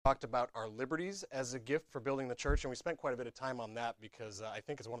talked about our liberties as a gift for building the church, and we spent quite a bit of time on that because I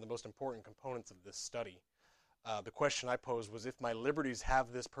think it's one of the most important components of this study. The question I posed was, if my liberties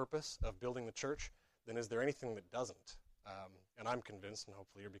have this purpose of building the church, then is there anything that doesn't? And I'm convinced, and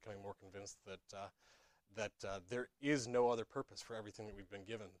hopefully you're becoming more convinced, that there is no other purpose for everything that we've been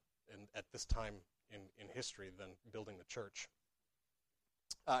given at this time in history than building the church.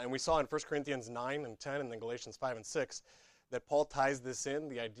 And we saw in 1 Corinthians 9 and 10 and then Galatians 5 and 6 that Paul ties this in,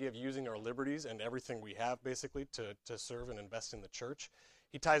 the idea of using our liberties and everything we have basically to serve and invest in the church.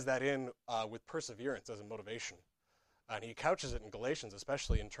 He ties that in with perseverance as a motivation. And he couches it in Galatians,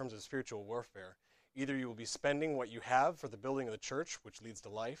 especially in terms of spiritual warfare. Either you will be spending what you have for the building of the church, which leads to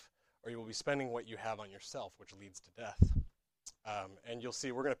life, or you will be spending what you have on yourself, which leads to death. And you'll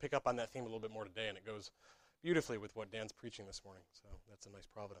see we're going to pick up on that theme a little bit more today, and it goes beautifully with what Dan's preaching this morning. So that's a nice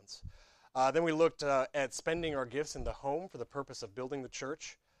providence. Then we looked at spending our gifts in the home for the purpose of building the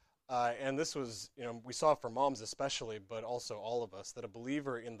church. And this was, we saw for moms especially, but also all of us, that a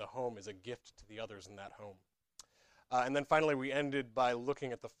believer in the home is a gift to the others in that home. And then finally, we ended by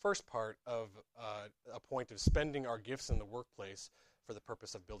looking at the first part of a point of spending our gifts in the workplace for the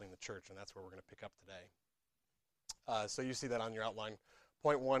purpose of building the church, and that's where we're going to pick up today. So you see that on your outline.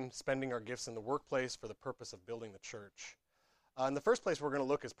 Point 1, spending our gifts in the workplace for the purpose of building the church. In the first place we're going to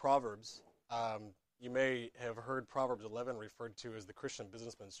look is Proverbs. You may have heard Proverbs 11 referred to as the Christian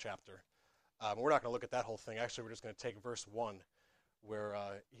businessman's chapter. We're not going to look at that whole thing. Actually, we're just going to take verse 1, where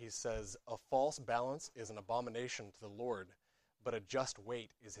he says, "A false balance is an abomination to the Lord, but a just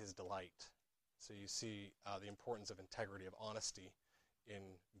weight is his delight." So you see the importance of integrity, of honesty in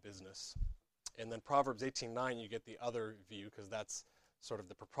business. And then Proverbs 18:9, you get the other view, because that's sort of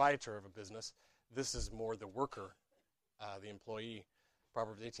the proprietor of a business. This is more the worker, the employee.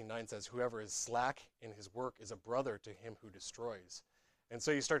 Proverbs 18:9 says, "Whoever is slack in his work is a brother to him who destroys." And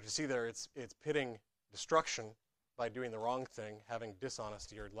so you start to see there it's pitting destruction by doing the wrong thing, having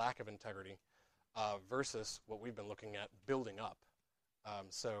dishonesty or lack of integrity, versus what we've been looking at, building up.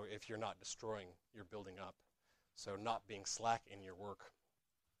 So if you're not destroying, you're building up. So not being slack in your work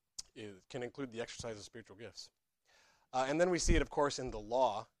can include the exercise of spiritual gifts. And then we see it, of course, in the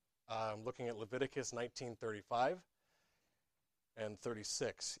law, looking at Leviticus 19:35 and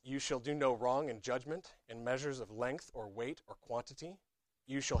 36. "You shall do no wrong in judgment, in measures of length or weight or quantity.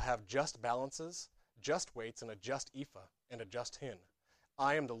 You shall have just balances, just weights, and a just ephah, and a just hin.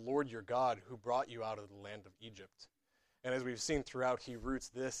 I am the Lord your God who brought you out of the land of Egypt." And as we've seen throughout, he roots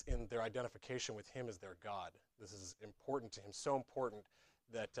this in their identification with him as their God. This is important to him, so important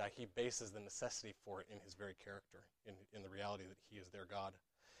that he bases the necessity for it in his very character, in the reality that he is their God.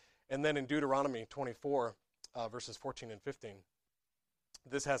 And then in Deuteronomy 24, verses 14 and 15,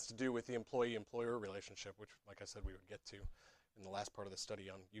 this has to do with the employee-employer relationship, which, like I said, we would get to in the last part of the study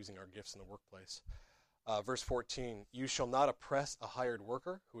on using our gifts in the workplace. Verse 14, "You shall not oppress a hired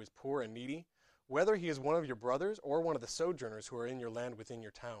worker who is poor and needy, whether he is one of your brothers or one of the sojourners who are in your land within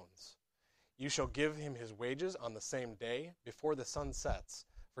your towns. You shall give him his wages on the same day before the sun sets,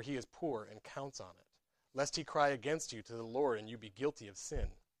 for he is poor and counts on it, lest he cry against you to the Lord and you be guilty of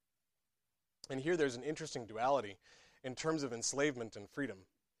sin." And here there's an interesting duality in terms of enslavement and freedom.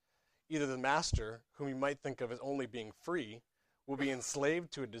 Either the master, whom you might think of as only being free, will be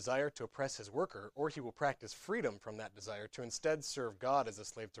enslaved to a desire to oppress his worker, or he will practice freedom from that desire to instead serve God as a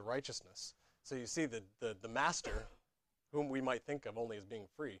slave to righteousness. So you see the master, whom we might think of only as being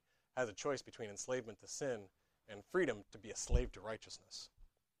free, has a choice between enslavement to sin and freedom to be a slave to righteousness.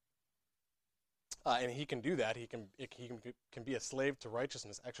 And he can do that. He can be a slave to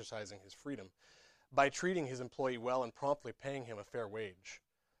righteousness, exercising his freedom by treating his employee well and promptly paying him a fair wage.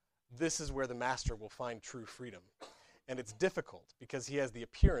 This is where the master will find true freedom. And it's difficult because he has the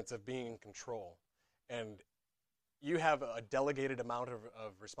appearance of being in control. And you have a delegated amount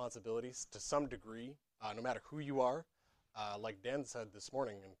of responsibilities to some degree, no matter who you are. Like Dan said this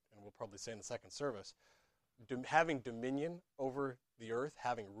morning, and we'll probably say in the second service, having dominion over the earth,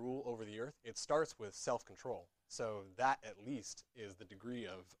 having rule over the earth, it starts with self-control. So that at least is the degree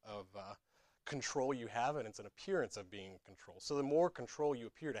of control you have, and it's an appearance of being in control. So the more control you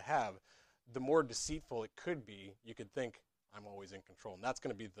appear to have, the more deceitful it could be. You could think, I'm always in control. And that's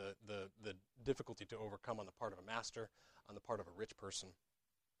going to be the difficulty to overcome on the part of a master, on the part of a rich person.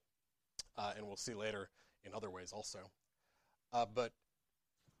 And we'll see later in other ways also. And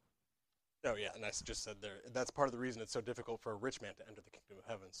I just said there, that's part of the reason it's so difficult for a rich man to enter the kingdom of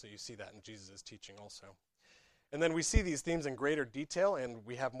heaven. So you see that in Jesus' teaching also. And then we see these themes in greater detail, and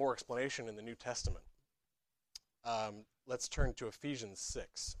we have more explanation in the New Testament. Let's turn to Ephesians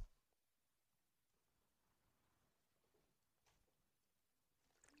 6.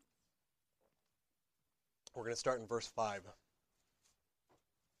 We're going to start in verse 5.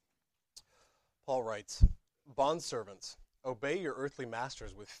 Paul writes, "Bondservants, obey your earthly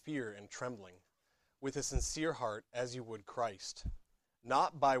masters with fear and trembling, with a sincere heart as you would Christ,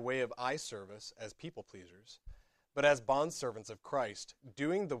 not by way of eye service as people pleasers, but as bondservants of Christ,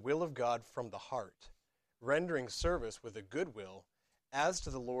 doing the will of God from the heart, rendering service with a good will, as to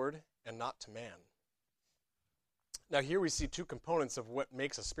the Lord and not to man." Now here we see two components of what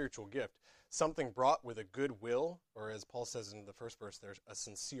makes a spiritual gift. Something brought with a good will, or as Paul says in the first verse, there's a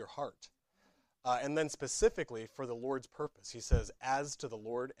sincere heart. And then specifically for the Lord's purpose. He says, as to the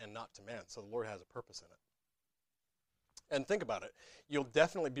Lord and not to man. So the Lord has a purpose in it. And think about it. You'll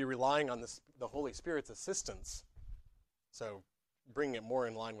definitely be relying on the Holy Spirit's assistance. So bringing it more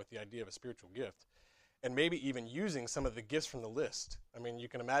in line with the idea of a spiritual gift. And maybe even using some of the gifts from the list. I mean, you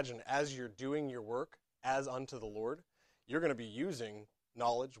can imagine as you're doing your work as unto the Lord, you're going to be using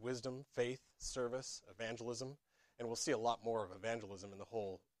knowledge, wisdom, faith, service, evangelism. And we'll see a lot more of evangelism in the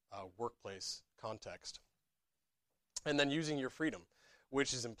whole workplace context. And then using your freedom,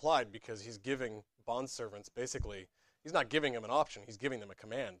 which is implied because he's giving bondservants basically, he's not giving them an option, he's giving them a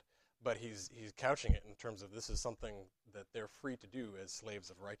command, but he's couching it in terms of this is something that they're free to do as slaves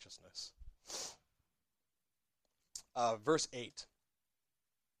of righteousness. Verse 8.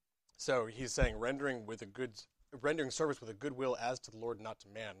 So he's saying rendering service with a good will as to the Lord, not to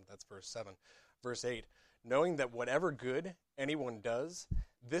man. That's verse 7. Verse 8. Knowing that whatever good anyone does,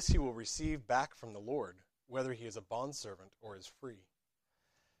 this he will receive back from the Lord, whether he is a bondservant or is free.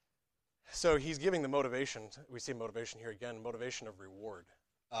 So he's giving the motivation. We see motivation here again, motivation of reward.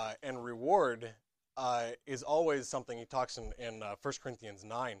 And reward is always something he talks in 1 Corinthians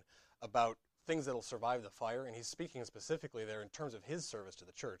 9 about things that will survive the fire. And he's speaking specifically there in terms of his service to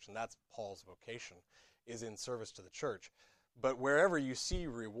the church. And that's Paul's vocation, is in service to the church. But wherever you see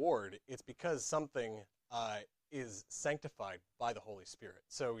reward, it's because something is sanctified by the Holy Spirit.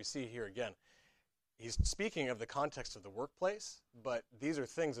 So we see here again, he's speaking of the context of the workplace, but these are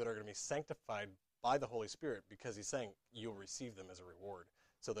things that are going to be sanctified by the Holy Spirit because he's saying you'll receive them as a reward.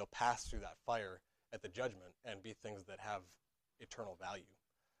 So they'll pass through that fire at the judgment and be things that have eternal value.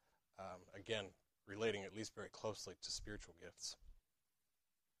 Again, relating at least very closely to spiritual gifts.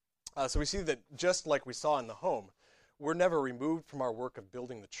 So we see that just like we saw in the home, we're never removed from our work of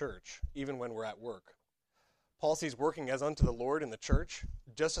building the church, even when we're at work. Paul sees working as unto the Lord in the church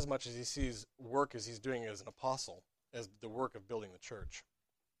just as much as he sees work as he's doing as an apostle, as the work of building the church.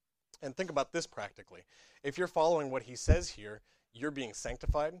 And think about this practically. If you're following what he says here, you're being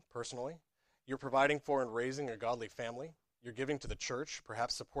sanctified personally. You're providing for and raising a godly family. You're giving to the church,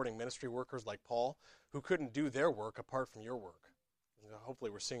 perhaps supporting ministry workers like Paul, who couldn't do their work apart from your work.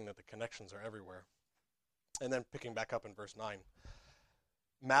 Hopefully we're seeing that the connections are everywhere. And then picking back up in verse 9.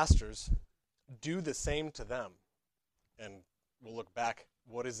 Masters, do the same to them. And we'll look back.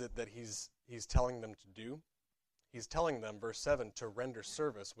 What is it that he's telling them to do? He's telling them, verse 7, to render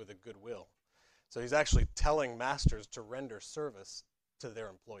service with a good will. So he's actually telling masters to render service to their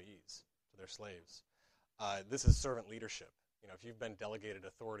employees, to their slaves. This is servant leadership. If you've been delegated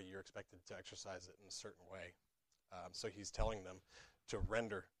authority, you're expected to exercise it in a certain way. So he's telling them to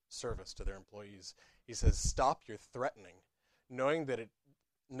render service to their employees. He says, stop your threatening, knowing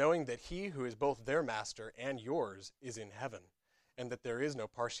that he who is both their master and yours is in heaven, and that there is no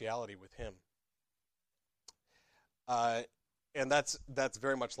partiality with him. And that's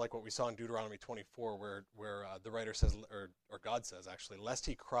very much like what we saw in Deuteronomy 24, where the writer says, or God says actually, lest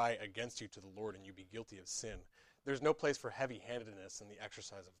he cry against you to the Lord and you be guilty of sin. There's no place for heavy-handedness in the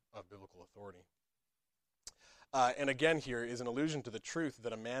exercise of biblical authority. And again here is an allusion to the truth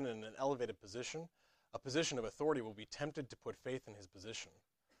that a man in an elevated position, a position of authority, will be tempted to put faith in his position.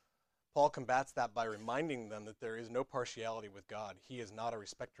 Paul combats that by reminding them that there is no partiality with God. He is not a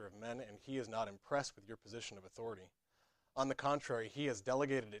respecter of men, and he is not impressed with your position of authority. On the contrary, he has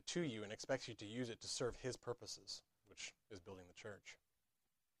delegated it to you and expects you to use it to serve his purposes, which is building the church.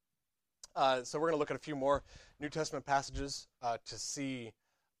 So we're going to look at a few more New Testament passages to see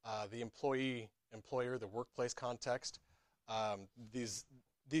the employer, the workplace context.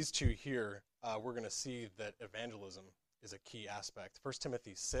 These two here, we're going to see that evangelism is a key aspect. 1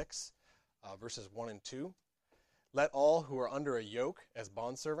 Timothy 6, verses 1 and 2. Let all who are under a yoke as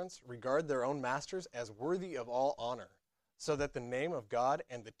bondservants regard their own masters as worthy of all honor, so that the name of God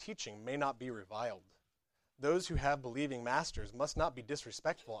and the teaching may not be reviled. Those who have believing masters must not be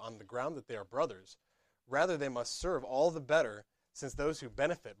disrespectful on the ground that they are brothers. Rather, they must serve all the better, since those who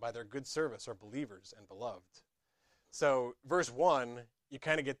benefit by their good service are believers and beloved. So, verse 1, you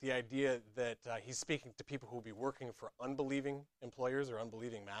kind of get the idea that he's speaking to people who will be working for unbelieving employers or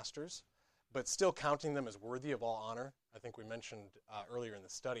unbelieving masters. but still counting them as worthy of all honor. I think we mentioned earlier in the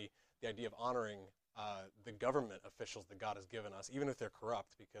study the idea of honoring the government officials that God has given us, even if they're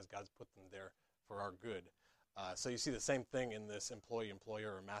corrupt, because God's put them there for our good. So you see the same thing in this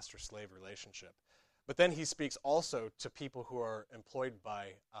employee-employer or master-slave relationship. But then he speaks also to people who are employed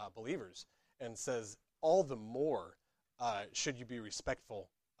by believers and says, all the more should you be respectful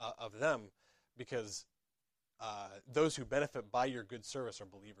of them, because those who benefit by your good service are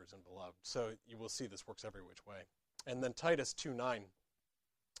believers and beloved. So you will see this works every which way. And then Titus 2:9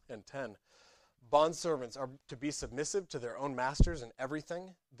 and 10. Bondservants are to be submissive to their own masters in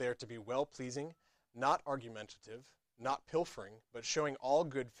everything. They are to be well-pleasing, not argumentative, not pilfering, but showing all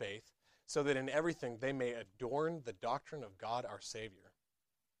good faith, so that in everything they may adorn the doctrine of God our Savior.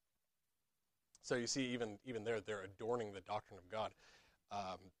 So you see, even there, they're adorning the doctrine of God.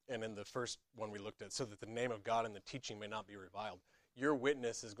 And in the first one we looked at, so that the name of God and the teaching may not be reviled. Your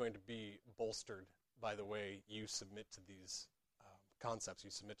witness is going to be bolstered by the way you submit to these concepts, you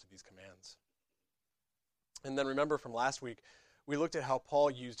submit to these commands. And then remember from last week, we looked at how Paul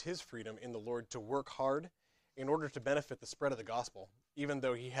used his freedom in the Lord to work hard in order to benefit the spread of the gospel, even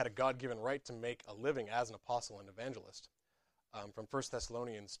though he had a God-given right to make a living as an apostle and evangelist. From 1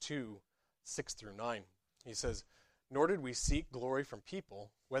 Thessalonians 2:6-9, he says, "Nor did we seek glory from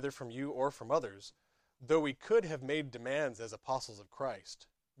people, whether from you or from others, though we could have made demands as apostles of Christ.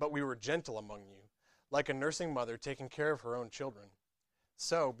 But we were gentle among you, like a nursing mother taking care of her own children.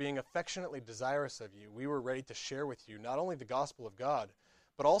 So, being affectionately desirous of you, we were ready to share with you not only the gospel of God,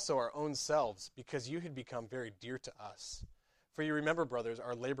 but also our own selves, because you had become very dear to us. For you remember, brothers,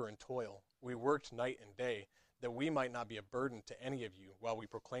 our labor and toil. We worked night and day, that we might not be a burden to any of you while we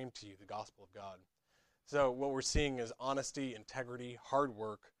proclaim to you the gospel of God." So what we're seeing is honesty, integrity, hard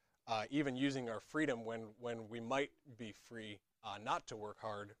work, even using our freedom when we might be free not to work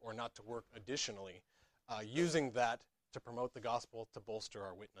hard or not to work additionally, using that to promote the gospel, to bolster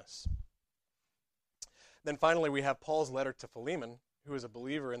our witness. Then finally, we have Paul's letter to Philemon, who is a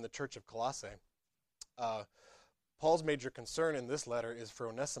believer in the church of Colossae. Paul's major concern in this letter is for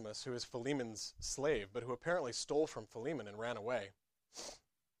Onesimus, who is Philemon's slave, but who apparently stole from Philemon and ran away.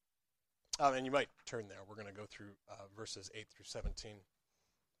 And you might turn there. We're going to go through verses 8-17.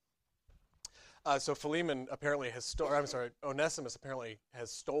 So Onesimus apparently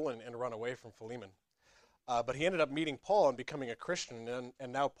has stolen and run away from Philemon. But he ended up meeting Paul and becoming a Christian,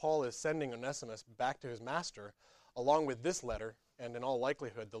 and now Paul is sending Onesimus back to his master, along with this letter, and in all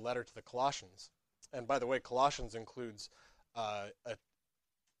likelihood, the letter to the Colossians. And by the way, Colossians includes an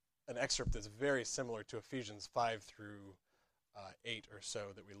excerpt that's very similar to Ephesians 5-8 or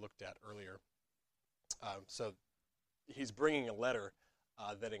so that we looked at earlier. So he's bringing a letter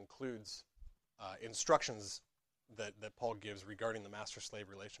that includes instructions that Paul gives regarding the master-slave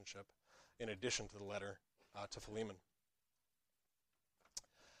relationship, in addition to the letter to Philemon.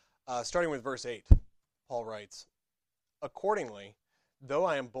 Starting with verse 8, Paul writes, "Accordingly, though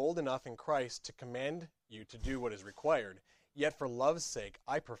I am bold enough in Christ to command you to do what is required, yet for love's sake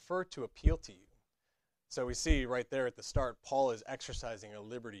I prefer to appeal to you." So we see right there at the start, Paul is exercising a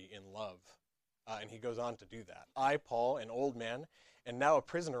liberty in love, and he goes on to do that. "I, Paul, an old man, and now a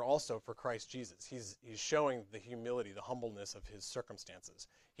prisoner also for Christ Jesus." He's showing the humility, the humbleness of his circumstances.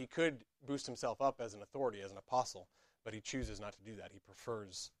 He could boost himself up as an authority, as an apostle, but he chooses not to do that. He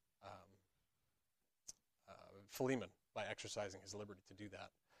prefers Philemon by exercising his liberty to do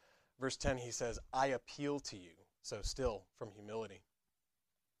that. Verse 10, he says, "I appeal to you," so still from humility,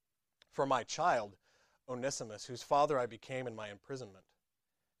 "for my child, Onesimus, whose father I became in my imprisonment."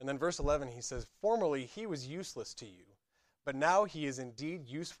 And then verse 11, he says, "Formerly he was useless to you, but now he is indeed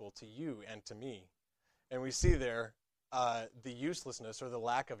useful to you and to me." And we see there the uselessness or the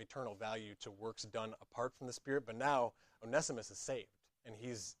lack of eternal value to works done apart from the Spirit, but now Onesimus is saved, and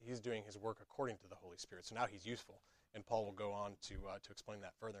he's doing his work according to the Holy Spirit. So now he's useful, and Paul will go on to explain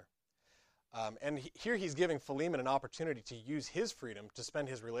that further. And here he's giving Philemon an opportunity to use his freedom to spend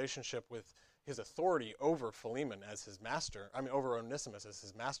his relationship with his authority over Philemon as his master, over Onesimus as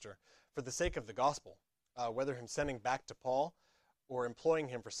his master, for the sake of the gospel, whether him sending back to Paul or employing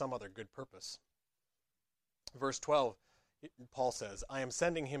him for some other good purpose. Verse 12, Paul says, "I am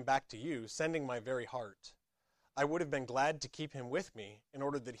sending him back to you, sending my very heart. I would have been glad to keep him with me in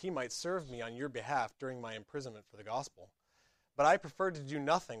order that he might serve me on your behalf during my imprisonment for the gospel. But I preferred to do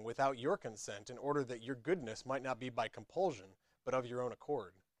nothing without your consent in order that your goodness might not be by compulsion, but of your own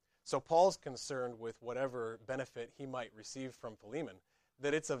accord." So Paul's concerned with whatever benefit he might receive from Philemon,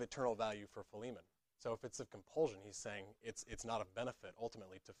 that it's of eternal value for Philemon. So if it's of compulsion, he's saying it's not of benefit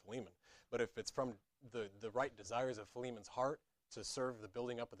ultimately to Philemon. But if it's from the right desires of Philemon's heart to serve the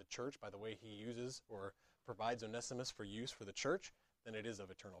building up of the church by the way he uses or provides Onesimus for use for the church, then it is of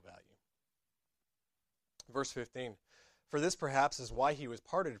eternal value. Verse 15, for this perhaps is why he was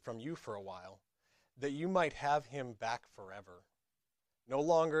parted from you for a while, that you might have him back forever, no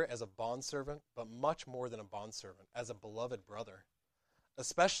longer as a bondservant, but much more than a bondservant, as a beloved brother,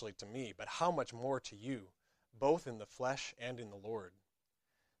 especially to me, but how much more to you, both in the flesh and in the Lord.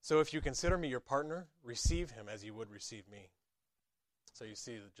 So if you consider me your partner, receive him as you would receive me. So you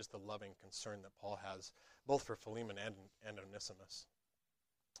see just the loving concern that Paul has, both for Philemon and Onesimus,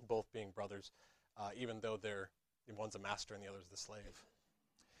 both being brothers, even though one's a master and the other's the slave.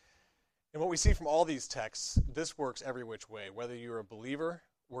 And what we see from all these texts, this works every which way, whether you're a believer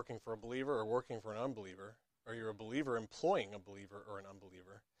working for a believer or working for an unbeliever, or you're a believer employing a believer or an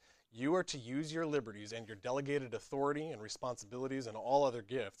unbeliever. You are to use your liberties and your delegated authority and responsibilities and all other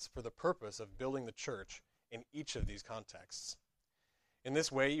gifts for the purpose of building the church in each of these contexts. In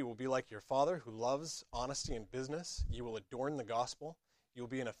this way, you will be like your Father who loves honesty in business. You will adorn the gospel. You will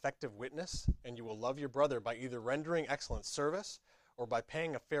be an effective witness, and you will love your brother by either rendering excellent service or by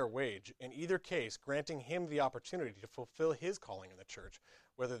paying a fair wage, in either case granting him the opportunity to fulfill his calling in the church,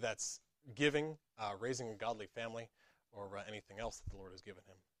 whether that's giving, raising a godly family, or anything else that the Lord has given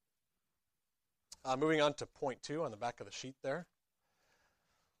him. Moving on to point 2 on the back of the sheet there.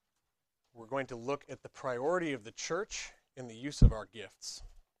 We're going to look at the priority of the church in the use of our gifts.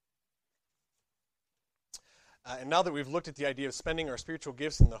 And now that we've looked at the idea of spending our spiritual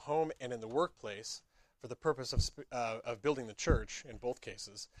gifts in the home and in the workplace for the purpose of building the church in both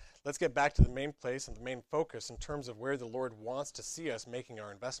cases, let's get back to the main place and the main focus in terms of where the Lord wants to see us making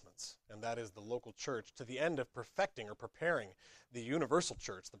our investments, and that is the local church, to the end of perfecting or preparing the universal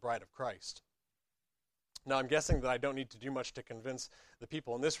church, the bride of Christ. Now, I'm guessing that I don't need to do much to convince the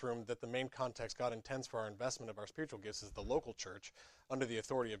people in this room that the main context God intends for our investment of our spiritual gifts is the local church under the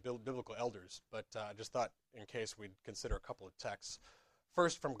authority of biblical elders. But I just thought, in case, we'd consider a couple of texts.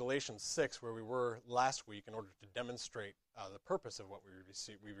 First, from Galatians 6, where we were last week, in order to demonstrate the purpose of what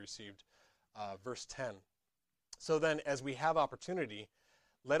we received, verse 10. So then, as we have opportunity,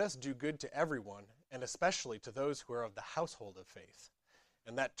 let us do good to everyone, and especially to those who are of the household of faith.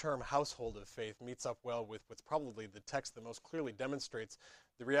 And that term, household of faith, meets up well with what's probably the text that most clearly demonstrates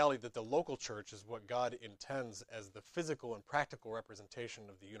the reality that the local church is what God intends as the physical and practical representation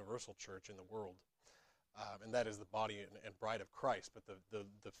of the universal church in the world. And that is the body and bride of Christ, but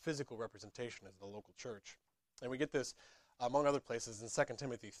the physical representation is the local church. And we get this, among other places, in 2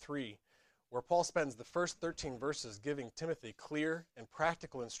 Timothy 3, where Paul spends the first 13 verses giving Timothy clear and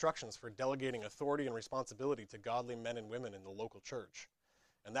practical instructions for delegating authority and responsibility to godly men and women in the local church.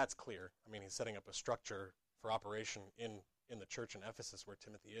 And that's clear. I mean, he's setting up a structure for operation in the church in Ephesus where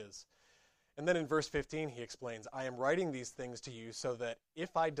Timothy is. And then in verse 15, he explains, I am writing these things to you so that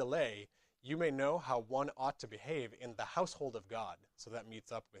if I delay, you may know how one ought to behave in the household of God. So that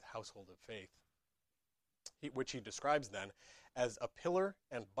meets up with household of faith, which he describes then as a pillar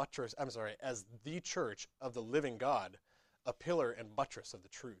and buttress, as the church of the living God, a pillar and buttress of the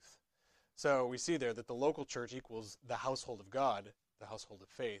truth. So we see there that the local church equals the household of God, the household of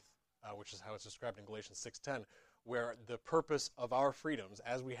faith, which is how it's described in Galatians 6:10, where the purpose of our freedoms,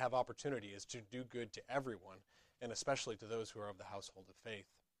 as we have opportunity, is to do good to everyone, and especially to those who are of the household of faith.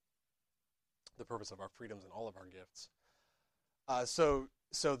 The purpose of our freedoms and all of our gifts. So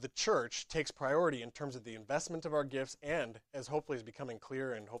the church takes priority in terms of the investment of our gifts, and, as hopefully is becoming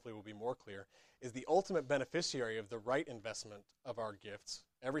clear and hopefully will be more clear, is the ultimate beneficiary of the right investment of our gifts,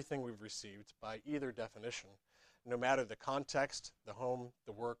 everything we've received, by either definition, no matter the context, the home,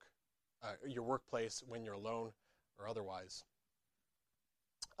 the work, your workplace, when you're alone, or otherwise.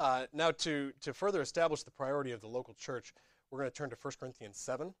 Now, to further establish the priority of the local church, we're going to turn to 1 Corinthians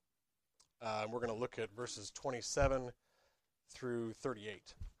 7. We're going to look at verses 27 through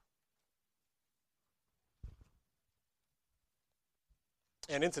 38.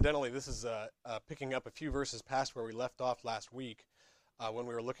 And incidentally, this is picking up a few verses past where we left off last week when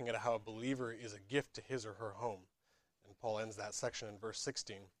we were looking at how a believer is a gift to his or her home. And Paul ends that section in verse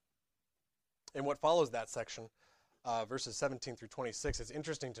 16. And what follows that section, verses 17 through 26, it's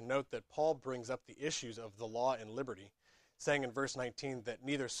interesting to note that Paul brings up the issues of the law and liberty, saying in verse 19 that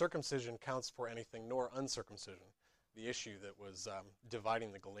neither circumcision counts for anything nor uncircumcision, the issue that was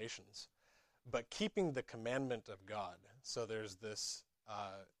dividing the Galatians, but keeping the commandment of God. So there's this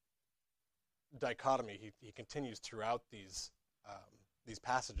dichotomy. He continues throughout these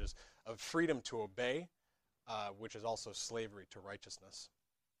passages of freedom to obey, which is also slavery to righteousness.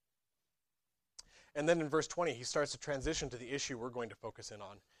 And then in verse 20, he starts to transition to the issue we're going to focus in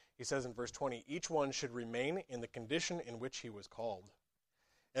on. He says in verse 20, each one should remain in the condition in which he was called.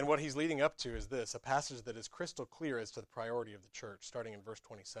 And what he's leading up to is this, a passage that is crystal clear as to the priority of the church, starting in verse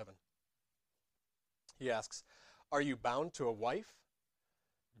 27. He asks, are you bound to a wife?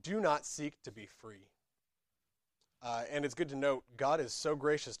 Do not seek to be free. And it's good to note, God is so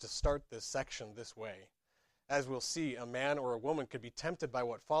gracious to start this section this way. As we'll see, a man or a woman could be tempted by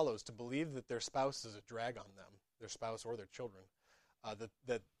what follows to believe that their spouse is a drag on them, their spouse or their children,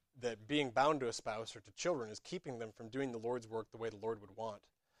 that being bound to a spouse or to children is keeping them from doing the Lord's work the way the Lord would want.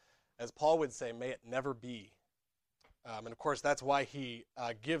 As Paul would say, may it never be. And of course, that's why he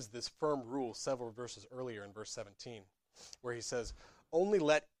gives this firm rule several verses earlier in verse 17, where he says, only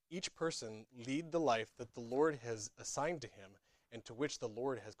let each person lead the life that the Lord has assigned to him and to which the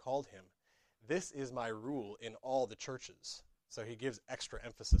Lord has called him. This is my rule in all the churches. So he gives extra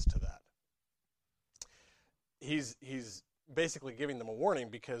emphasis to that. He's basically giving them a warning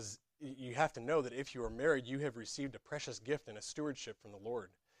because you have to know that if you are married, you have received a precious gift and a stewardship from the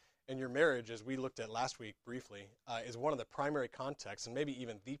Lord. And your marriage, as we looked at last week briefly, is one of the primary contexts, and maybe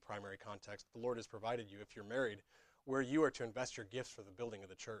even the primary context the Lord has provided you if you're married, where you are to invest your gifts for the building of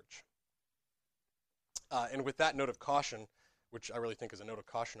the church. And with that note of caution, which I really think is a note of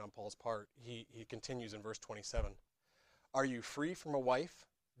caution on Paul's part, he continues in verse 27. Are you free from a wife?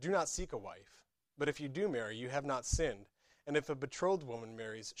 Do not seek a wife. But if you do marry, you have not sinned. And if a betrothed woman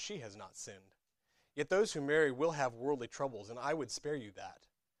marries, she has not sinned. Yet those who marry will have worldly troubles, and I would spare you that.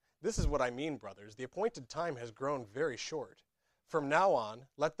 This is what I mean, brothers. The appointed time has grown very short. From now on,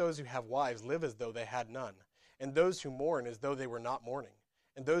 let those who have wives live as though they had none, and those who mourn as though they were not mourning,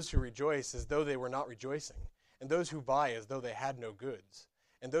 and those who rejoice as though they were not rejoicing, and those who buy as though they had no goods,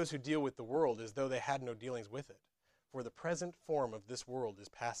 and those who deal with the world as though they had no dealings with it. For the present form of this world is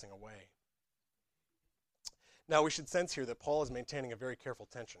passing away. Now, we should sense here that Paul is maintaining a very careful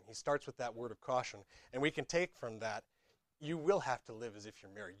tension. He starts with that word of caution, and we can take from that, you will have to live as if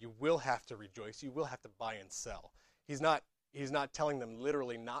you're married. You will have to rejoice. You will have to buy and sell. He's not telling them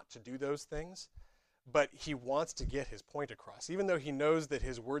literally not to do those things, but he wants to get his point across. Even though he knows that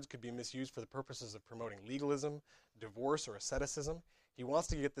his words could be misused for the purposes of promoting legalism, divorce, or asceticism, he wants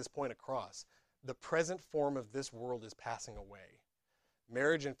to get this point across. The present form of this world is passing away.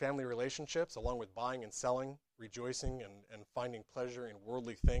 Marriage and family relationships, along with buying and selling, rejoicing and finding pleasure in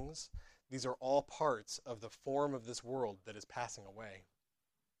worldly things, these are all parts of the form of this world that is passing away.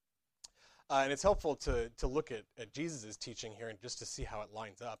 And it's helpful to look at Jesus' teaching here and just to see how it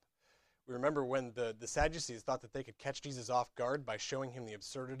lines up. We remember when the Sadducees thought that they could catch Jesus off guard by showing him the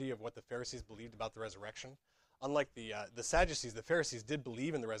absurdity of what the Pharisees believed about the resurrection. Unlike the Sadducees, the Pharisees did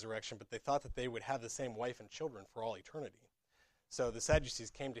believe in the resurrection, but they thought that they would have the same wife and children for all eternity. So the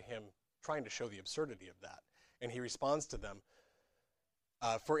Sadducees came to him trying to show the absurdity of that. And he responds to them,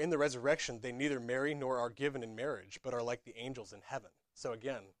 for in the resurrection they neither marry nor are given in marriage, but are like the angels in heaven. So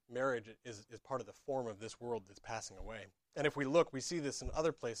again, marriage is part of the form of this world that's passing away. And if we look, we see this in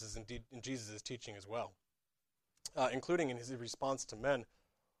other places in Jesus' teaching as well, including in his response to men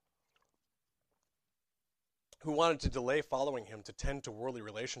who wanted to delay following him to tend to worldly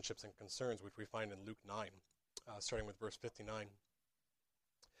relationships and concerns, which we find in Luke 9, starting with verse 59.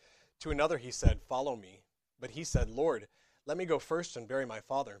 To another he said, follow me. But he said, Lord, let me go first and bury my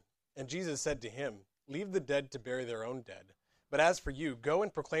father. And Jesus said to him, leave the dead to bury their own dead. But as for you, go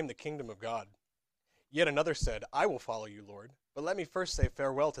and proclaim the kingdom of God. Yet another said, I will follow you, Lord, but let me first say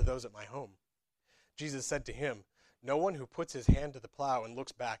farewell to those at my home. Jesus said to him, no one who puts his hand to the plow and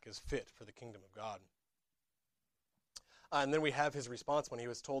looks back is fit for the kingdom of God. And then we have his response when he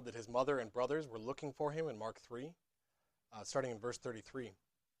was told that his mother and brothers were looking for him in Mark 3, starting in verse 33.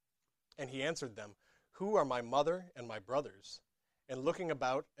 And he answered them, who are my mother and my brothers? And looking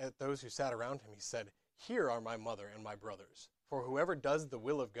about at those who sat around him, he said, here are my mother and my brothers. For whoever does the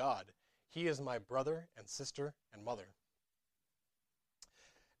will of God, he is my brother and sister and mother.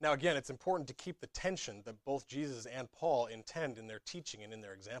 Now again, it's important to keep the tension that both Jesus and Paul intend in their teaching and in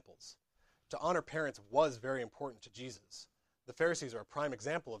their examples. To honor parents was very important to Jesus. The Pharisees are a prime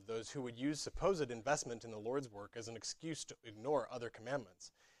example of those who would use supposed investment in the Lord's work as an excuse to ignore other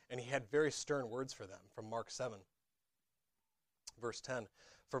commandments. And he had very stern words for them from Mark 7. Verse 10,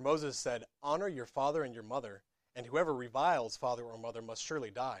 for Moses said, honor your father and your mother, and whoever reviles father or mother must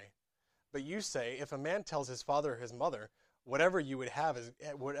surely die. But you say, if a man tells his father or his mother, whatever you would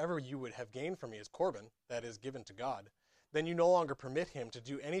have gained from me is Corban, that is given to God, then you no longer permit him to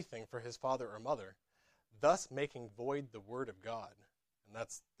do anything for his father or mother, thus making void the word of God. And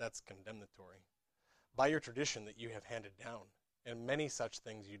that's condemnatory. By your tradition that you have handed down, and many such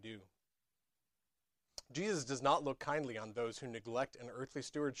things you do. Jesus does not look kindly on those who neglect an earthly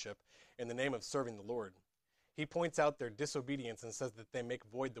stewardship in the name of serving the Lord. He points out their disobedience and says that they make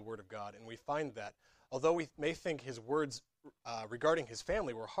void the word of God. And we find that, although we may think his words regarding his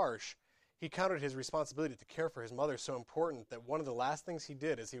family were harsh, he counted his responsibility to care for his mother so important that one of the last things he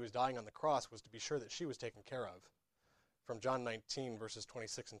did as he was dying on the cross was to be sure that she was taken care of. From John 19, verses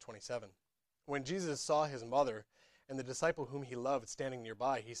 26 and 27. When Jesus saw his mother and the disciple whom he loved standing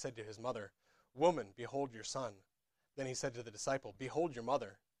nearby, he said to his mother, "Woman, behold your son." Then he said to the disciple, "Behold your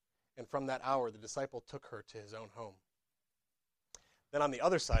mother." And from that hour the disciple took her to his own home. Then on the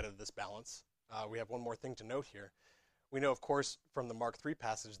other side of this balance, we have one more thing to note here. We know, of course, from the Mark 3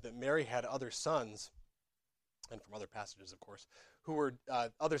 passage that Mary had other sons, and from other passages, of course, who were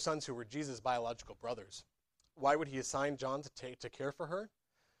other sons who were Jesus' biological brothers. Why would he assign John to care for her?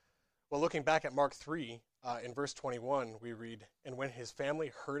 Well, looking back at Mark 3, in verse 21, we read, "And when his family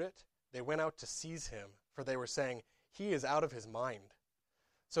heard it, they went out to seize him, for they were saying, 'He is out of his mind.'"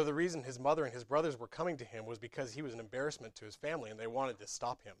 So the reason his mother and his brothers were coming to him was because he was an embarrassment to his family, and they wanted to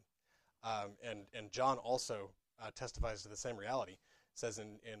stop him. And John also testifies to the same reality. It says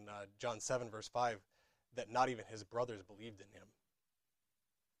in John 7, verse 5, that not even his brothers believed in him.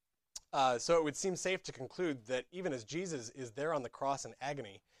 So it would seem safe to conclude that even as Jesus is there on the cross in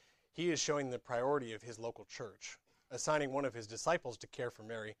agony, he is showing the priority of his local church, assigning one of his disciples to care for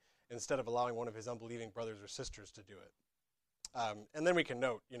Mary instead of allowing one of his unbelieving brothers or sisters to do it. And then we can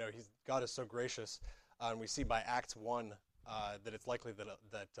note, God is so gracious, and we see by Acts 1 that it's likely that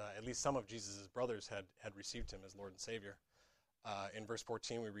at least some of Jesus' brothers had received him as Lord and Savior. In verse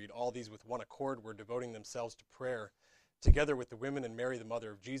 14 we read, "All these with one accord were devoting themselves to prayer, together with the women and Mary the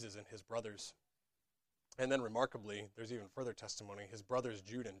mother of Jesus and his brothers." And then remarkably, there's even further testimony. His brothers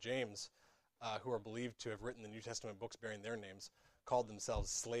Jude and James, who are believed to have written the New Testament books bearing their names, called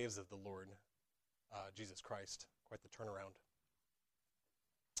themselves slaves of the Lord Jesus Christ. Quite the turnaround.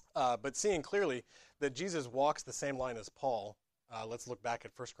 But seeing clearly that Jesus walks the same line as Paul, let's look back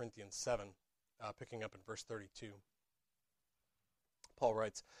at 1 Corinthians 7, picking up in verse 32. Paul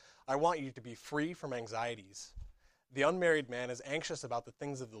writes, "I want you to be free from anxieties. The unmarried man is anxious about the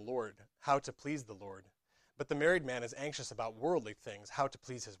things of the Lord, how to please the Lord. But the married man is anxious about worldly things, how to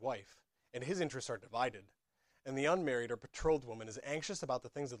please his wife. And his interests are divided. And the unmarried or betrothed woman is anxious about the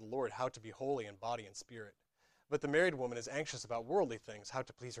things of the Lord, how to be holy in body and spirit. But the married woman is anxious about worldly things, how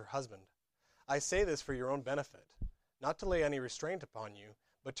to please her husband. I say this for your own benefit, not to lay any restraint upon you,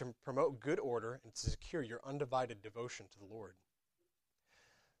 but to promote good order and to secure your undivided devotion to the Lord."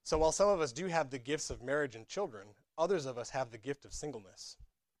 So while some of us do have the gifts of marriage and children, others of us have the gift of singleness.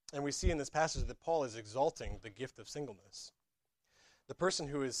 And we see in this passage that Paul is exalting the gift of singleness. The person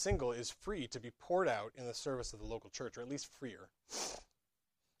who is single is free to be poured out in the service of the local church, or at least freer.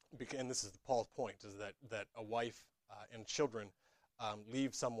 And this is Paul's point, is that a wife and children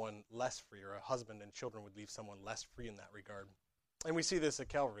leave someone less free, or a husband and children would leave someone less free in that regard. And we see this at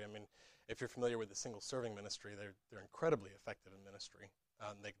Calvary. I mean, if you're familiar with the single serving ministry, they're incredibly effective in ministry.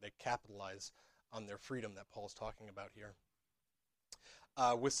 They capitalize on their freedom that Paul's talking about here.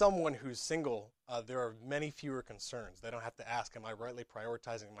 With someone who's single, there are many fewer concerns. They don't have to ask, am I rightly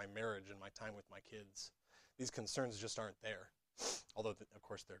prioritizing my marriage and my time with my kids? These concerns just aren't there, although, of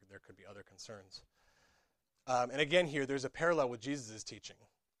course, there could be other concerns. And again here, there's a parallel with Jesus' teaching.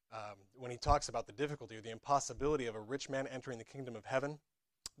 When he talks about the difficulty or the impossibility of a rich man entering the kingdom of heaven,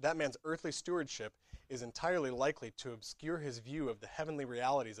 that man's earthly stewardship is entirely likely to obscure his view of the heavenly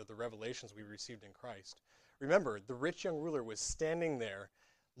realities of the revelations we received in Christ. Remember, the rich young ruler was standing there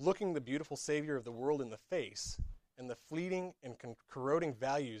looking the beautiful Savior of the world in the face, and the fleeting and corroding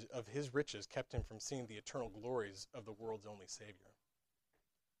values of his riches kept him from seeing the eternal glories of the world's only Savior.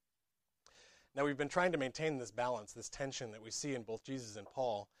 Now, we've been trying to maintain this balance, this tension that we see in both Jesus and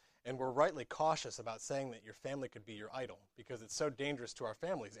Paul, and we're rightly cautious about saying that your family could be your idol, because it's so dangerous to our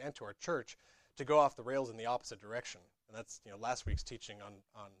families and to our church to go off the rails in the opposite direction. And that's, last week's teaching on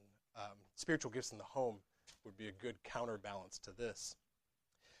spiritual gifts in the home would be a good counterbalance to this.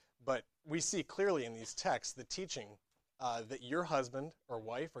 But we see clearly in these texts the teaching that your husband or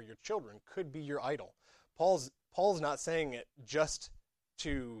wife or your children could be your idol. Paul's not saying it just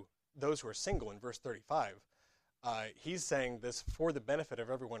to those who are single in verse 35. He's saying this for the benefit of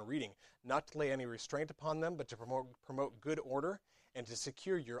everyone reading, not to lay any restraint upon them, but to promote good order and to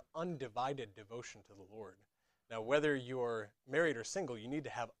secure your undivided devotion to the Lord. Now, whether you're married or single, you need to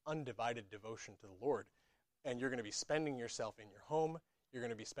have undivided devotion to the Lord. And you're going to be spending yourself in your home. You're going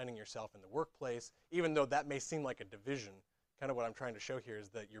to be spending yourself in the workplace, even though that may seem like a division. Kind of what I'm trying to show here is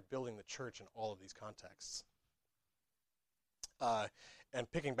that you're building the church in all of these contexts. And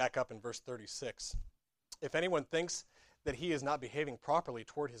picking back up in verse 36, If anyone thinks that he is not behaving properly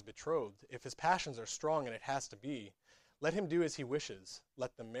toward his betrothed, if his passions are strong and it has to be, let him do as he wishes.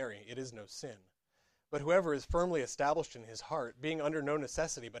 Let them marry. It is no sin. But whoever is firmly established in his heart, being under no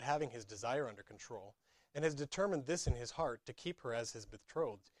necessity but having his desire under control, and has determined this in his heart to keep her as his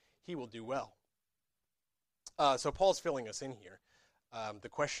betrothed, he will do well. So Paul's filling us in here. The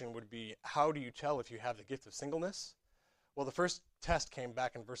question would be, how do you tell if you have the gift of singleness? Well, the first test came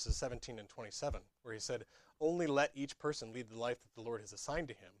back in verses 17 and 27, where he said, only let each person lead the life that the Lord has assigned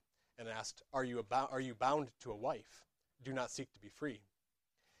to him, and asked, are you bound to a wife? Do not seek to be free.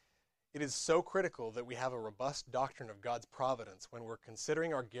 It is so critical that we have a robust doctrine of God's providence when we're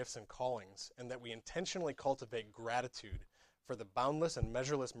considering our gifts and callings, and that we intentionally cultivate gratitude for the boundless and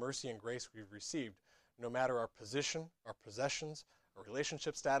measureless mercy and grace we've received, no matter our position, our possessions, our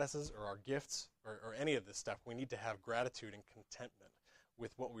relationship statuses, or our gifts, or any of this stuff. We need to have gratitude and contentment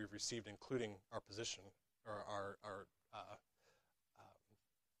with what we've received, including our position, or our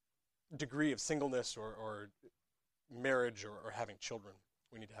degree of singleness, or marriage, or having children.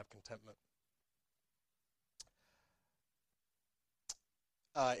 We need to have contentment.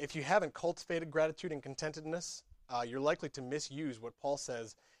 If you haven't cultivated gratitude and contentedness, you're likely to misuse what Paul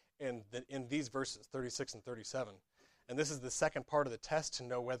says in these verses, 36 and 37. And this is the second part of the test to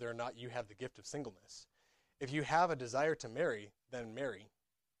know whether or not you have the gift of singleness. If you have a desire to marry, then marry.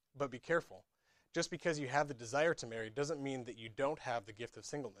 But be careful. Just because you have the desire to marry doesn't mean that you don't have the gift of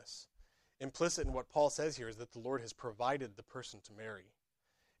singleness. Implicit in what Paul says here is that the Lord has provided the person to marry.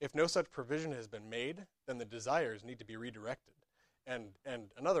 If no such provision has been made, then the desires need to be redirected. And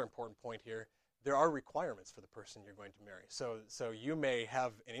another important point here, there are requirements for the person you're going to marry. So you may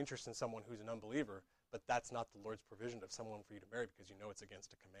have an interest in someone who's an unbeliever, but that's not the Lord's provision of someone for you to marry because you know it's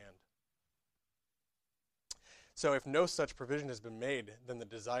against a command. So if no such provision has been made, then the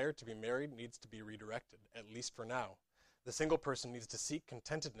desire to be married needs to be redirected, at least for now. The single person needs to seek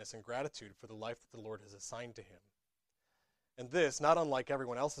contentedness and gratitude for the life that the Lord has assigned to him. And this, not unlike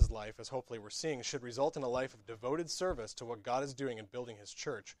everyone else's life, as hopefully we're seeing, should result in a life of devoted service to what God is doing in building his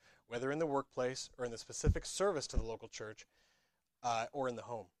church, whether in the workplace or in the specific service to the local church, or in the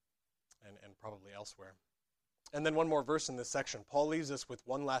home, and probably elsewhere. And then one more verse in this section. Paul leaves us with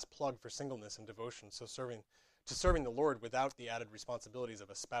one last plug for singleness and devotion, so serving the Lord without the added responsibilities of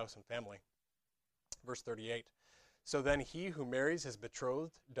a spouse and family. Verse 38. So then he who marries his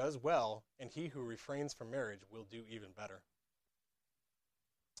betrothed does well, and he who refrains from marriage will do even better.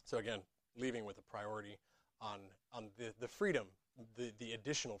 So again, leaving with a priority on the freedom, the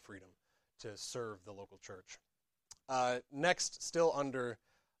additional freedom to serve the local church. Next, still under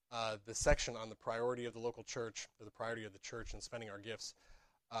the section on the priority of the local church, or the priority of the church in spending our gifts,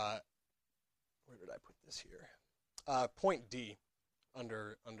 where did I put this here? Point D,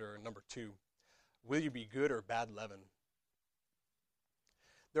 under number 2. Will you be good or bad leaven?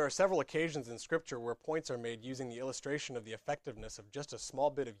 There are several occasions in Scripture where points are made using the illustration of the effectiveness of just a small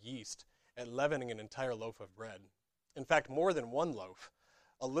bit of yeast at leavening an entire loaf of bread. In fact, more than one loaf.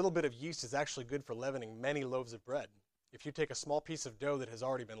 A little bit of yeast is actually good for leavening many loaves of bread. If you take a small piece of dough that has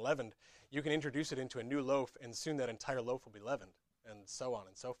already been leavened, you can introduce it into a new loaf, and soon that entire loaf will be leavened, and so on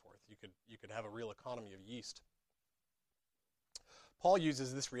and so forth. You could have a real economy of yeast. Paul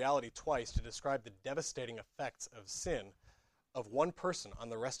uses this reality twice to describe the devastating effects of sin of one person on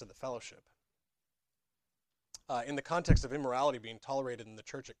the rest of the fellowship. In the context of immorality being tolerated in the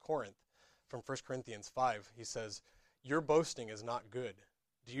church at Corinth, from 1 Corinthians 5, he says, your boasting is not good.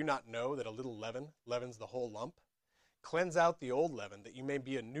 Do you not know that a little leaven leavens the whole lump? Cleanse out the old leaven, that you may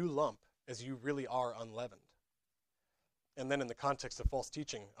be a new lump, as you really are unleavened. And then in the context of false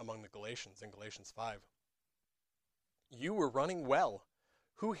teaching among the Galatians, in Galatians 5, you were running well.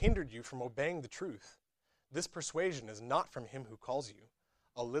 Who hindered you from obeying the truth? This persuasion is not from him who calls you.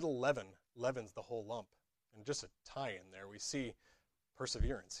 A little leaven leavens the whole lump. And just a tie in there, we see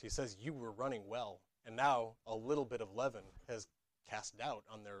perseverance. He says, you were running well, and now a little bit of leaven has cast doubt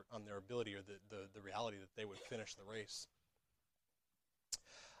on their ability, or the reality that they would finish the race.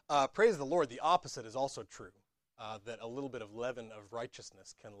 Praise the Lord, the opposite is also true, that a little bit of leaven of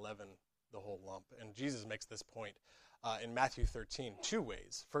righteousness can leaven the whole lump. And Jesus makes this point in Matthew 13 two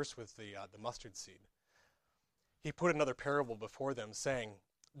ways. First with the mustard seed. He put another parable before them, saying,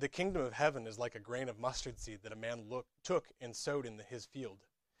 the kingdom of heaven is like a grain of mustard seed that a man took and sowed in his field.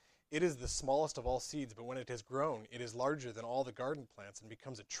 It is the smallest of all seeds, but when it has grown, it is larger than all the garden plants and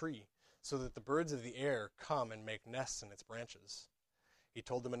becomes a tree, so that the birds of the air come and make nests in its branches. He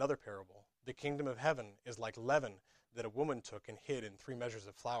told them another parable. The kingdom of heaven is like leaven that a woman took and hid in 3 measures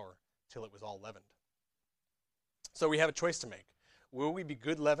of flour till it was all leavened. So we have a choice to make. Will we be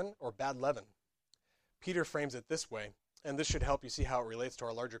good leaven or bad leaven? Peter frames it this way, and this should help you see how it relates to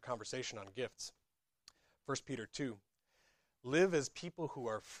our larger conversation on gifts. 1 Peter 2, live as people who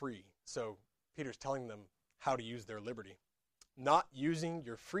are free. So Peter's telling them how to use their liberty. Not using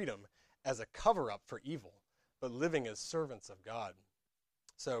your freedom as a cover-up for evil, but living as servants of God.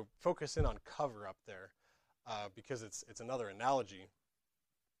 So focus in on cover-up there, because it's another analogy.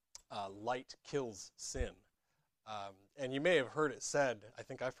 Light kills sin. And you may have heard it said, I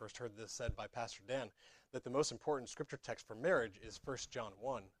think I first heard this said by Pastor Dan, that the most important scripture text for marriage is 1 John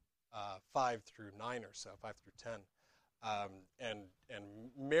 1, 5 through 9 or so, 5 through 10. And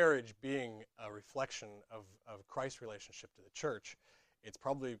marriage being a reflection of Christ's relationship to the church, it's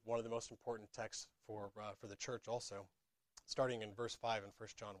probably one of the most important texts for the church also, starting in verse 5 in 1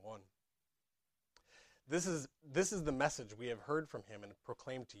 John 1. This is the message we have heard from him and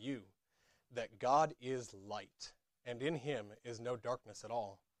proclaimed to you, that God is light, and in him is no darkness at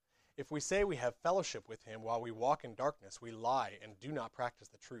all. If we say we have fellowship with him while we walk in darkness, we lie and do not practice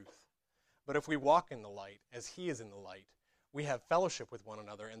the truth. But if we walk in the light, as he is in the light, we have fellowship with one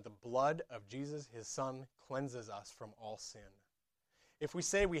another, and the blood of Jesus, his Son, cleanses us from all sin. If we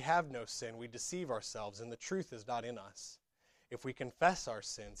say we have no sin, we deceive ourselves, and the truth is not in us. If we confess our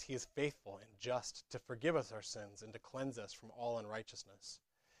sins, he is faithful and just to forgive us our sins and to cleanse us from all unrighteousness.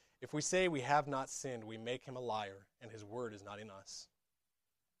 If we say we have not sinned, we make him a liar, and his word is not in us.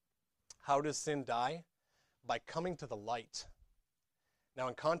 How does sin die? By coming to the light. Now,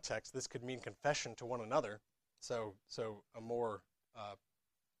 in context, this could mean confession to one another, so a more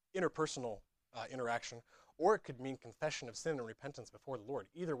interpersonal interaction, or it could mean confession of sin and repentance before the Lord.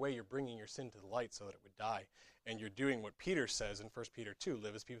 Either way, you're bringing your sin to the light so that it would die, and you're doing what Peter says in 1 Peter 2,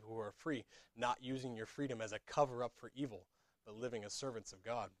 live as people who are free, not using your freedom as a cover-up for evil, but living as servants of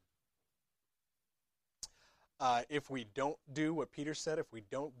God. If we don't do what Peter said, if we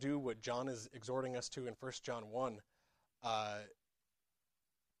don't do what John is exhorting us to in 1 John 1,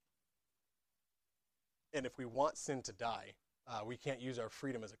 and if we want sin to die, we can't use our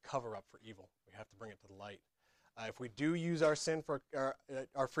freedom as a cover-up for evil. We have to bring it to the light. If we do use our sin for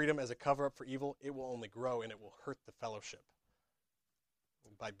our freedom as a cover-up for evil, it will only grow and it will hurt the fellowship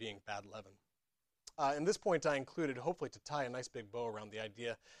by being bad leaven. In this point, I included, hopefully to tie a nice big bow around the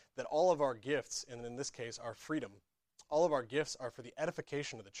idea that all of our gifts, and in this case, our freedom, all of our gifts are for the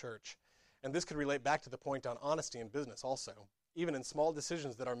edification of the church. And this could relate back to the point on honesty in business also. Even in small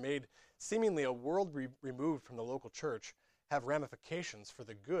decisions that are made seemingly a world removed from the local church have ramifications for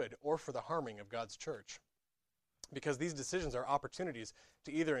the good or for the harming of God's church. Because these decisions are opportunities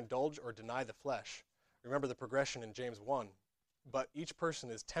to either indulge or deny the flesh. Remember the progression in James 1. But each person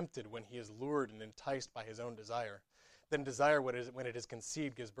is tempted when he is lured and enticed by his own desire. Then desire, when it is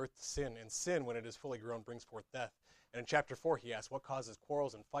conceived, gives birth to sin, and sin, when it is fully grown, brings forth death. And in chapter 4, he asks, what causes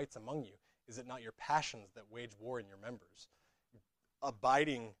quarrels and fights among you? Is it not your passions that wage war in your members?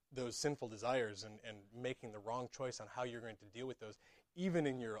 Abiding those sinful desires and making the wrong choice on how you're going to deal with those, even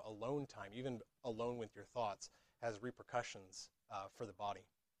in your alone time, even alone with your thoughts, has repercussions for the body.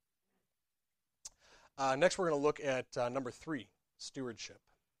 Next, we're going to look at number 3, stewardship.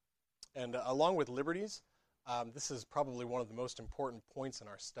 And along with liberties, this is probably one of the most important points in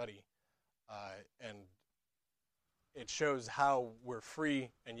our study. And it shows how we're free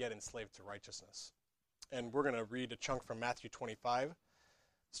and yet enslaved to righteousness. And we're going to read a chunk from Matthew 25,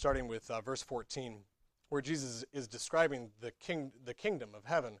 starting with verse 14, where Jesus is describing the kingdom of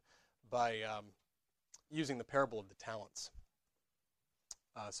heaven by using the parable of the talents.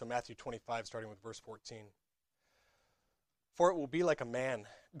 So Matthew 25, starting with verse 14. For it will be like a man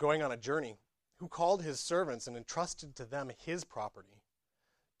going on a journey who called his servants and entrusted to them his property.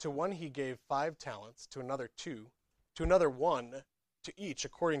 To one he gave 5 talents, to another 2, to another 1, to each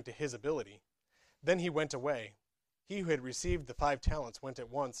according to his ability. Then he went away. He who had received the 5 talents went at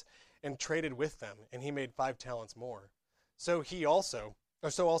once and traded with them, and he made 5 talents more. So also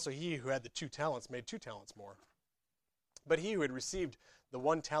he who had the 2 talents made 2 talents more. But he who had received the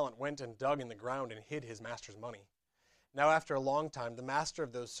 1 talent went and dug in the ground and hid his master's money. Now after a long time the master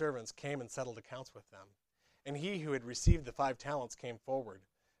of those servants came and settled accounts with them. And he who had received the 5 talents came forward,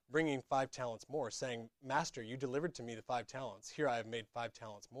 bringing 5 talents more, saying, Master, you delivered to me the 5 talents. Here I have made 5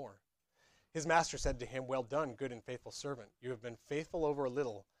 talents more. His master said to him, Well done, good and faithful servant. You have been faithful over a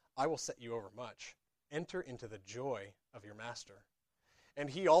little. I will set you over much. Enter into the joy of your master. And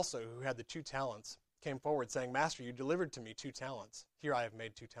he also, who had the 2 talents, came forward, saying, Master, you delivered to me 2 talents. Here I have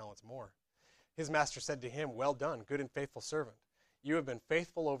made 2 talents more. His master said to him, Well done, good and faithful servant. You have been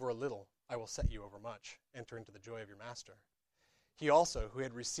faithful over a little. I will set you over much. Enter into the joy of your master. He also, who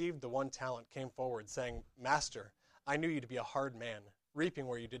had received the 1 talent, came forward, saying, Master, I knew you to be a hard man, reaping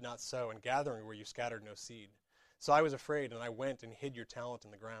where you did not sow, and gathering where you scattered no seed. So I was afraid, and I went and hid your talent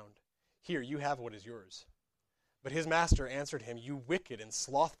in the ground. Here, you have what is yours.' But his master answered him, 'You wicked and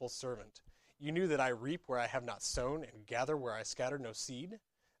slothful servant. You knew that I reap where I have not sown, and gather where I scattered no seed?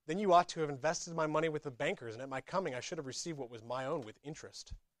 Then you ought to have invested my money with the bankers, and at my coming I should have received what was my own with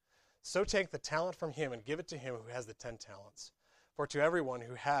interest. So take the talent from him and give it to him who has the 10 talents. For to everyone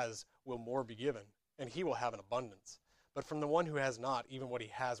who has will more be given, and he will have an abundance. But from the one who has not, even what he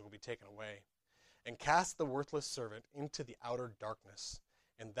has will be taken away. And cast the worthless servant into the outer darkness.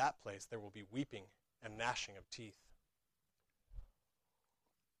 In that place there will be weeping and gnashing of teeth.'"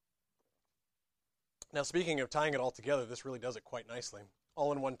 Now, speaking of tying it all together, this really does it quite nicely.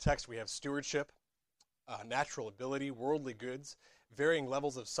 All in one text, we have stewardship, natural ability, worldly goods, varying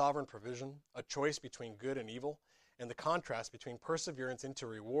levels of sovereign provision, a choice between good and evil, and the contrast between perseverance into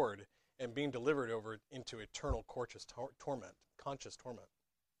reward and being delivered over into eternal conscious torment.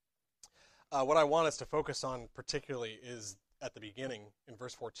 What I want us to focus on particularly is at the beginning in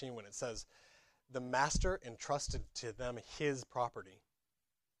verse 14 when it says, "The master entrusted to them his property."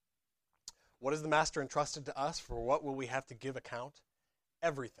 What is the master entrusted to us? For what will we have to give account?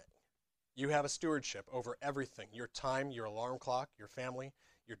 Everything. You have a stewardship over everything. Your time, your alarm clock, your family,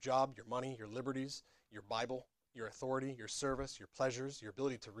 your job, your money, your liberties, your Bible, your authority, your service, your pleasures, your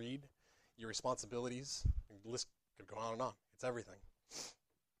ability to read, your responsibilities. The list could go on and on. It's everything.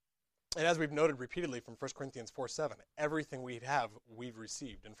 And as we've noted repeatedly from 1 Corinthians 4:7, everything we have, we've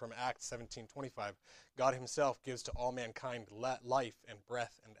received. And from Acts 17:25, God himself gives to all mankind life and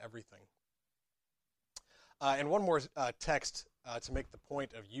breath and everything. And one more text to make the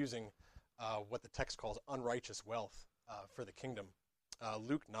point of using what the text calls unrighteous wealth for the kingdom.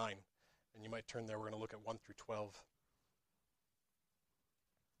 Luke 9. And you might turn there. We're going to look at 1 through 12.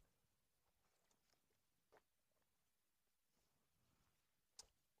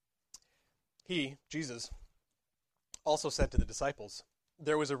 He, Jesus, also said to the disciples,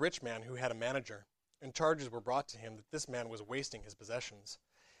 "There was a rich man who had a manager, and charges were brought to him that this man was wasting his possessions.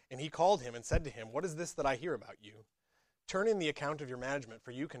 And he called him and said to him, 'What is this that I hear about you? Turn in the account of your management,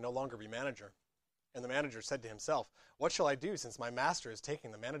 for you can no longer be manager.' And the manager said to himself, 'What shall I do, since my master is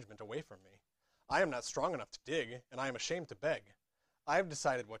taking the management away from me? I am not strong enough to dig, and I am ashamed to beg. I have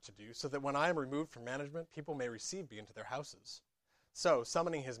decided what to do, so that when I am removed from management, people may receive me into their houses.' So,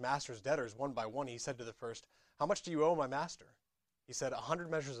 summoning his master's debtors one by one, he said to the first, 'How much do you owe my master?' He said, 100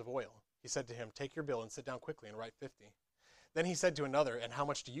 measures of oil. He said to him, 'Take your bill and sit down quickly and write 50. Then he said to another, 'And how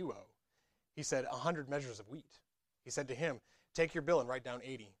much do you owe?' He said, 100 measures of wheat. He said to him, 'Take your bill and write down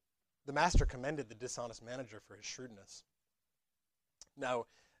 80. The master commended the dishonest manager for his shrewdness." Now,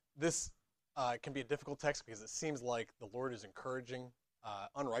 this can be a difficult text because it seems like the Lord is encouraging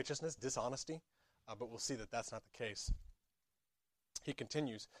unrighteousness, dishonesty, but we'll see that that's not the case. He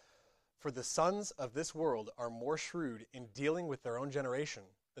continues, "For the sons of this world are more shrewd in dealing with their own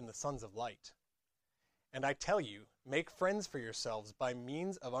generation than the sons of light. And I tell you, make friends for yourselves by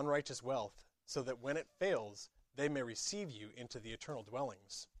means of unrighteous wealth, so that when it fails, they may receive you into the eternal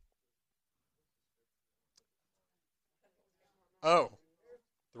dwellings." Oh,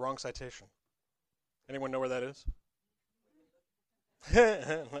 the wrong citation. Anyone know where that is?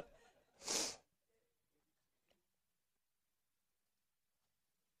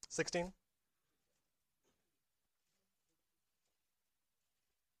 16?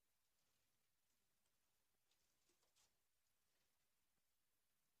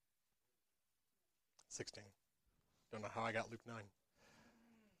 Don't know how I got Luke 9.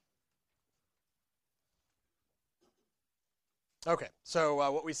 Okay, so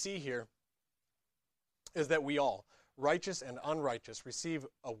what we see here is that we all, righteous and unrighteous, receive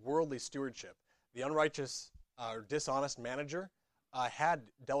a worldly stewardship. The unrighteous or dishonest manager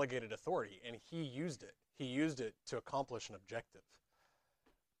had delegated authority, and he used it. He used it to accomplish an objective.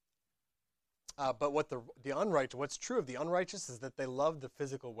 But what's true of the unrighteous is that they love the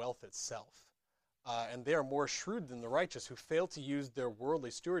physical wealth itself. And they are more shrewd than the righteous, who fail to use their worldly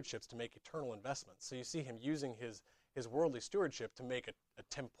stewardships to make eternal investments. So you see him using his worldly stewardship to make a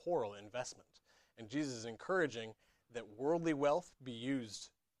temporal investment. And Jesus is encouraging that worldly wealth be used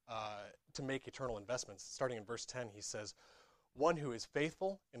to make eternal investments. Starting in verse 10, he says, "One who is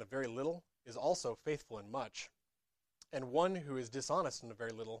faithful in a very little is also faithful in much. And one who is dishonest in a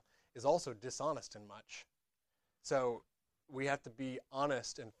very little is also dishonest in much." So we have to be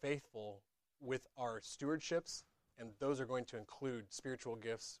honest and faithful with our stewardships, and those are going to include spiritual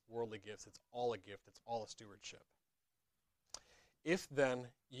gifts, worldly gifts. It's all a gift. It's all a stewardship. "If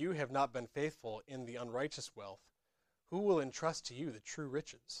then you have not been faithful in the unrighteous wealth, who will entrust to you the true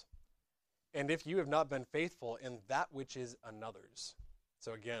riches? And if you have not been faithful in that which is another's.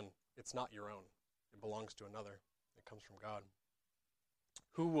 So again, it's not your own. It belongs to another. It comes from God.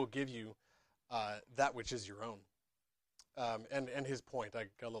 Who will give you that which is your own? And his point, I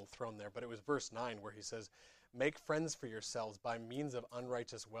got a little thrown there, but it was verse 9 where he says, make friends for yourselves by means of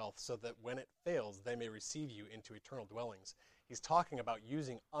unrighteous wealth, so that when it fails, they may receive you into eternal dwellings. He's talking about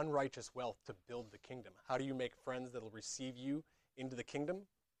using unrighteous wealth to build the kingdom. How do you make friends that will receive you into the kingdom?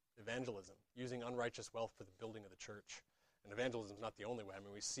 Evangelism, using unrighteous wealth for the building of the church. And evangelism is not the only way. I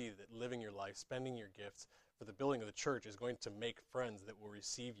mean, we see that living your life, spending your gifts for the building of the church is going to make friends that will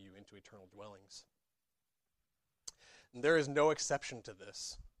receive you into eternal dwellings. And there is no exception to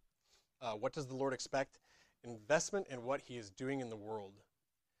this. What does the Lord expect? Investment in what he is doing in the world.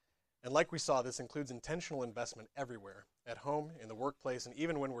 And like we saw, this includes intentional investment everywhere, at home, in the workplace, and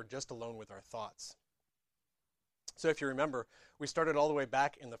even when we're just alone with our thoughts. So if you remember, we started all the way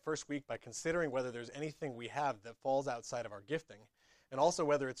back in the first week by considering whether there's anything we have that falls outside of our gifting, and also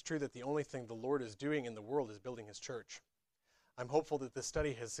whether it's true that the only thing the Lord is doing in the world is building his church. I'm hopeful that this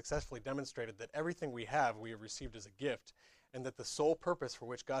study has successfully demonstrated that everything we have received as a gift, and that the sole purpose for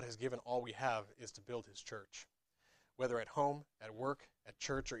which God has given all we have is to build his church, whether at home, at work, at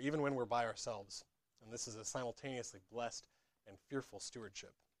church, or even when we're by ourselves. And this is a simultaneously blessed and fearful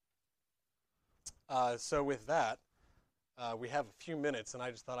stewardship. So with that, we have a few minutes, and I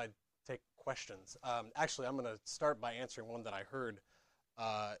just thought I'd take questions. Actually, I'm going to start by answering one that I heard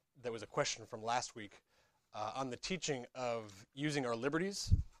that was a question from last week on the teaching of using our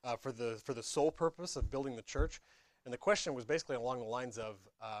liberties for the sole purpose of building the church. And the question was basically along the lines of,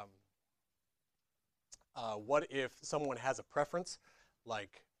 what if someone has a preference,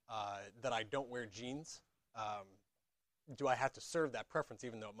 like that I don't wear jeans? Do I have to serve that preference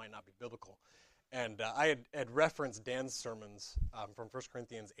even though it might not be biblical? And I had referenced Dan's sermons from 1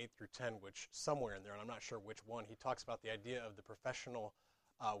 Corinthians 8 through 10, which somewhere in there, and I'm not sure which one, he talks about the idea of the professional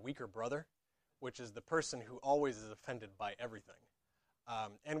weaker brother, which is the person who always is offended by everything.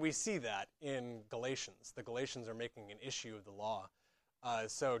 And we see that in Galatians. The Galatians are making an issue of the law.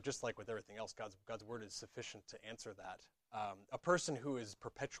 So just like with everything else, God's word is sufficient to answer that. A person who is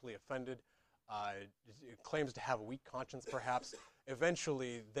perpetually offended, claims to have a weak conscience perhaps,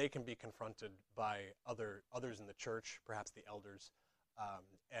 eventually they can be confronted by others in the church, perhaps the elders,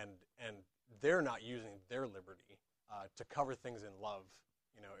 and they're not using their liberty to cover things in love,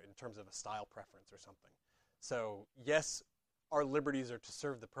 in terms of a style preference or something. So yes, our liberties are to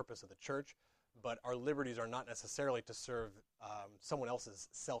serve the purpose of the church, but our liberties are not necessarily to serve someone else's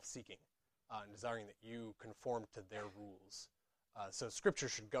self-seeking and desiring that you conform to their rules. So Scripture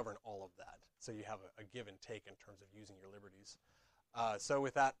should govern all of that. So you have a give and take in terms of using your liberties. So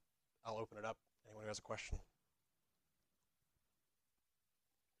with that, I'll open it up. Anyone who has a question?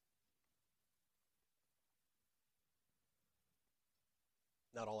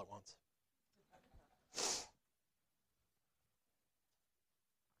 Not all at once.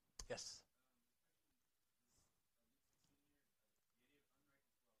 Yes.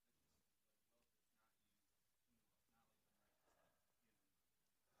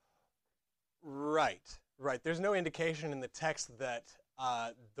 Right. There's no indication in the text that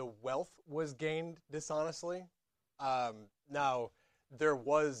the wealth was gained dishonestly. Now, there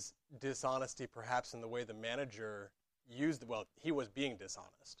was dishonesty perhaps in the way the manager used, he was being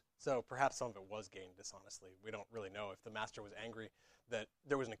dishonest. So perhaps some of it was gained dishonestly. We don't really know. If the master was angry that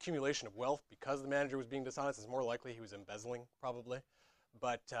there was an accumulation of wealth because the manager was being dishonest, it's more likely he was embezzling probably.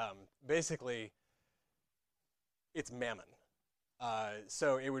 But basically, it's mammon.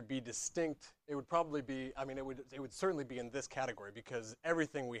 So it would be distinct. It would probably be, it would certainly be in this category because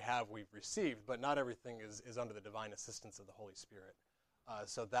everything we have we've received, but not everything is under the divine assistance of the Holy Spirit.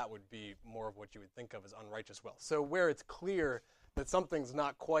 So that would be more of what you would think of as unrighteous wealth. So where it's clear that something's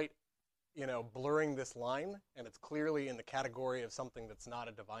not quite, blurring this line, and it's clearly in the category of something that's not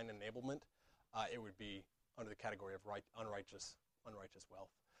a divine enablement, it would be under the category of unrighteous wealth.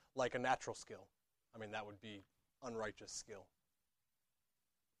 Like a natural skill. That would be unrighteous skill.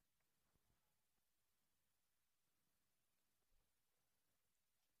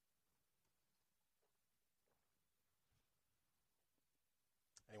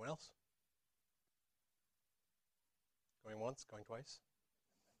 Anyone else? Going once, going twice?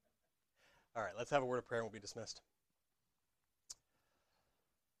 All right, let's have a word of prayer and we'll be dismissed.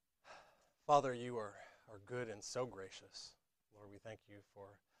 Father, you are good and so gracious. Lord, we thank you for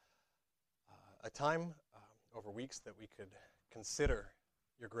a time over weeks that we could consider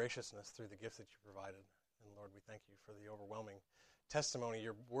your graciousness through the gifts that you provided. And Lord, we thank you for the overwhelming testimony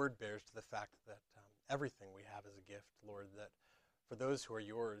your word bears to the fact that everything we have is a gift, Lord, that for those who are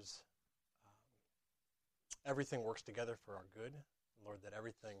yours, everything works together for our good. Lord, that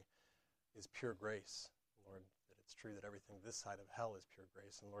everything is pure grace. Lord, that it's true that everything this side of hell is pure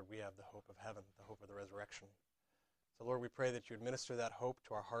grace. And Lord, we have the hope of heaven, the hope of the resurrection. So Lord, we pray that you administer that hope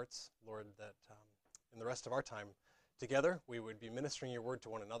to our hearts. Lord, that in the rest of our time together, we would be ministering your word to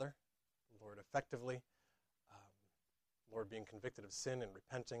one another, Lord, effectively. Lord, being convicted of sin and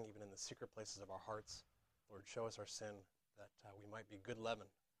repenting, even in the secret places of our hearts. Lord, show us our sin, that we might be good leaven.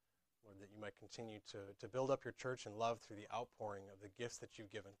 Lord, that you might continue to build up your church in love through the outpouring of the gifts that you've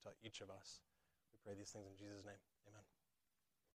given to each of us. We pray these things in Jesus' name. Amen.